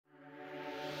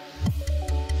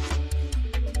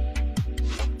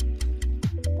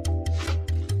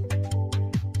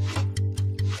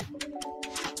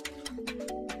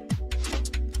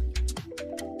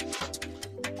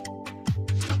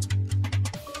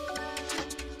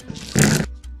Hello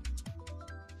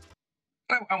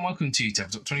and welcome to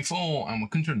Tabletop 24 and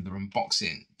welcome to another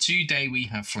unboxing. Today we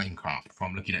have Flamecraft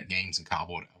from Looking at Games and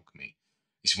Cardboard Alchemy.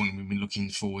 This one we've been looking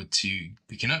forward to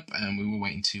picking up and we were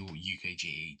waiting until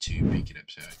UKGE to pick it up.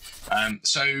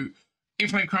 So in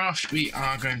Flamecraft we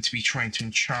are going to be trying to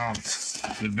enchant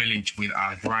the village with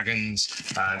our dragons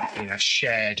in a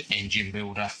shared engine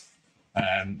builder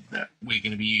that we're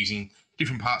going to be using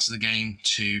different parts of the game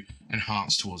to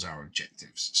enhance towards our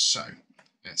objectives. So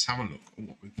let's have a look at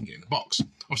what we can get in the box.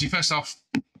 Obviously, first off,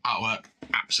 artwork,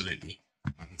 absolutely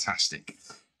fantastic.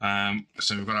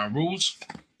 So we've got our rules.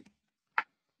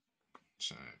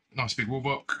 So nice big rule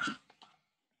book,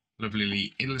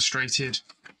 lovely illustrated,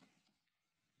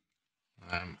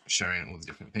 showing all the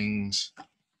different things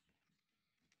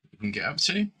you can get up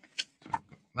to. So we've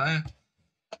got there.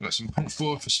 We've got some punch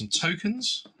board for some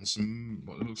tokens and some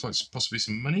what looks like possibly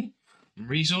some money and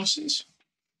resources.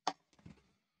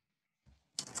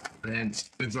 Then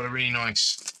we've got a really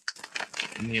nice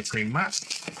neoprene mat.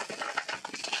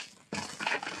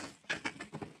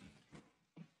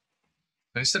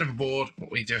 So instead of a board,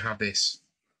 we do have this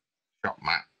shop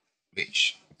mat,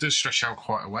 which does stretch out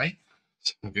quite a way.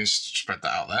 So I'm going to spread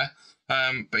that out there.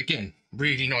 But again,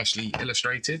 really nicely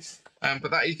illustrated. But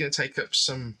that is going to take up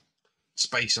some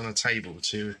space on a table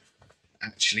to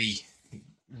actually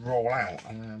roll out.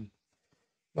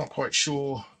 Not quite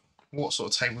sure what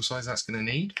sort of table size that's going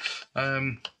to need,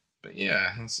 but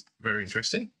yeah, that's very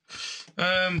interesting.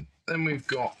 Then we've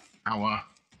got our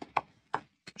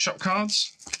shop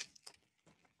cards.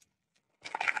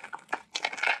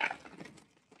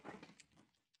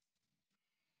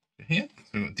 Here,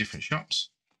 so we've got different shops,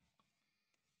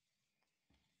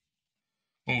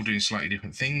 all doing slightly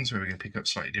different things, where we're going to pick up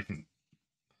slightly different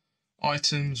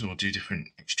items or do different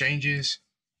exchanges,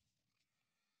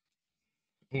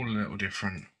 all a little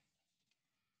different.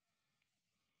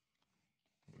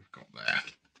 Got there.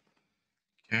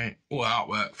 Okay, all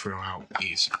artwork throughout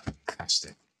is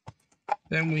fantastic.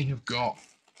 Then we have got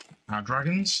our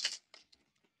dragons.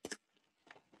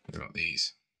 We've got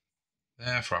these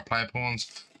there for our player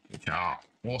pawns, which are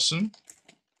awesome.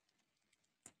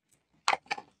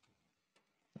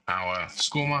 Our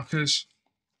score markers,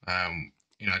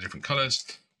 different colours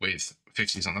with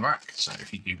 50s on the back. So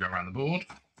if you do go around the board,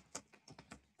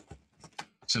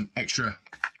 some extra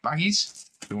baggies,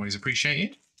 always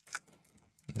appreciated.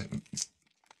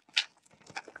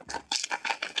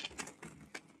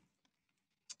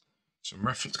 Some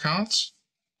reference cards,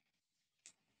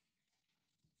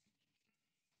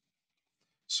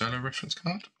 solo reference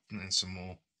card, and then some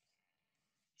more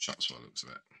shots by the looks of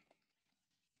it.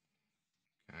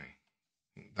 Okay,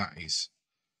 I think that is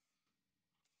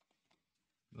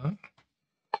that.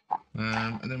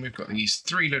 And then we've got these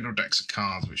 3 little decks of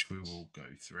cards which we will go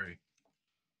through.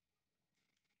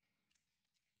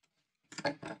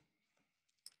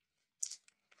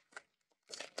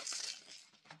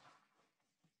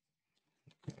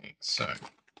 Okay, so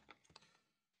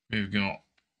we've got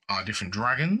our different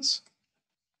dragons,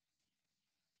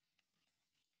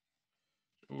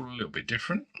 all a little bit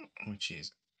different, which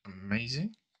is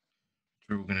amazing.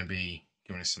 They're all going to be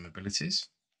giving us some abilities.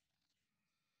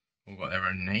 All got their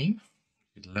own name,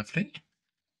 which is lovely.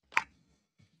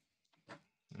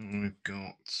 And we've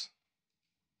got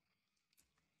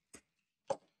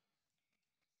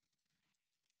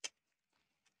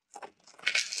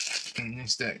in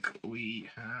this deck we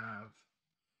have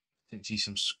potentially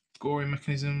some scoring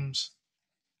mechanisms.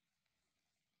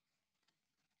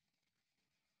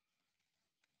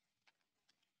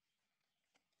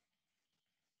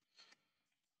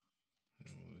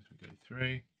 As we go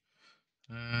through,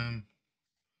 and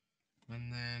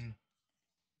then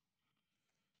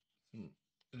some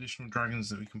additional dragons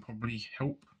that we can probably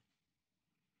help.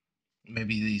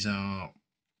 Maybe these are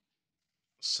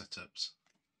setups.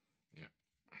 Yeah,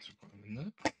 so put them in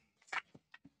there.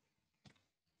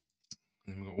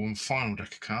 And then we've got one final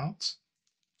deck of cards.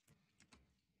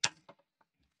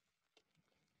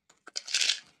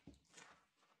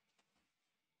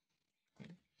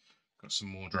 Got some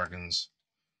more dragons,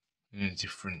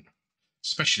 different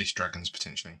specialist dragons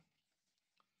potentially.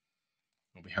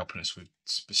 Will be helping us with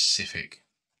specific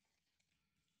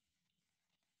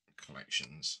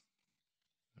collections.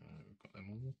 We've got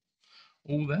them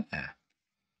all there.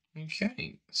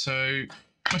 Okay, so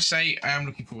I must say I am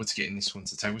looking forward to getting this one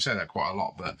to the table. We say that quite a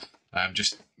lot, but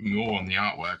just more on the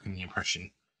artwork and the impression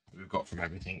that we've got from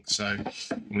everything. So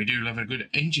we do love a good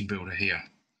engine builder here.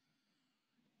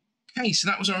 Okay, so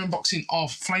that was our unboxing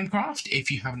of Flamecraft.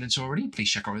 If you haven't done so already, please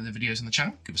check out other videos on the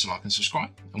channel, give us a like and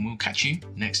subscribe, and we'll catch you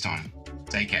next time.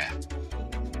 Take care.